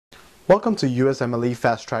Welcome to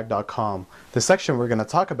USMLEFasttrack.com. The section we're going to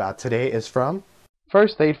talk about today is from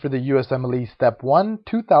First Aid for the USMLE Step 1,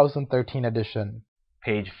 2013 edition.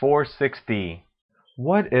 Page 460.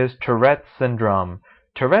 What is Tourette syndrome?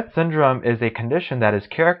 Tourette syndrome is a condition that is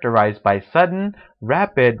characterized by sudden,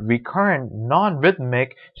 rapid, recurrent,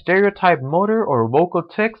 non-rhythmic, stereotyped motor or vocal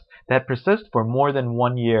tics that persist for more than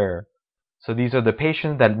 1 year. So these are the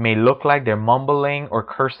patients that may look like they're mumbling or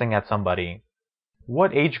cursing at somebody.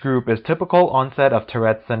 What age group is typical onset of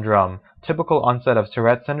Tourette syndrome? Typical onset of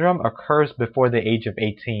Tourette syndrome occurs before the age of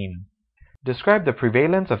 18. Describe the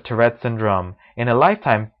prevalence of Tourette syndrome. In a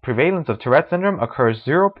lifetime, prevalence of Tourette syndrome occurs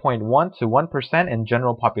 0.1 to 1% in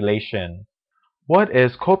general population. What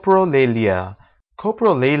is coprolalia?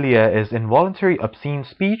 Coprolalia is involuntary obscene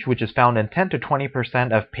speech which is found in 10 to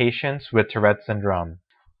 20% of patients with Tourette syndrome.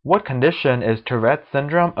 What condition is Tourette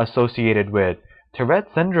syndrome associated with? Tourette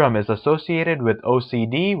syndrome is associated with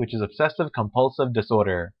OCD, which is obsessive compulsive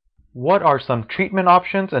disorder. What are some treatment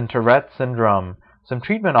options in Tourette syndrome? Some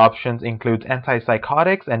treatment options include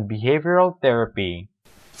antipsychotics and behavioral therapy.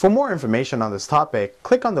 For more information on this topic,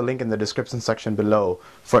 click on the link in the description section below.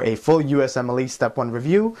 For a full USMLE Step 1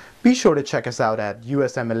 review, be sure to check us out at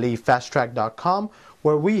USMLEFasttrack.com,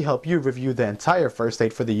 where we help you review the entire first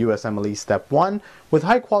aid for the USMLE Step 1 with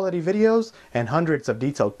high-quality videos and hundreds of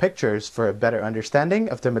detailed pictures for a better understanding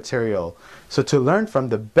of the material. So to learn from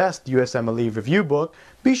the best USMLE review book,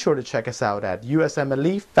 be sure to check us out at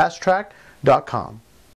USMLEFasttrack.com.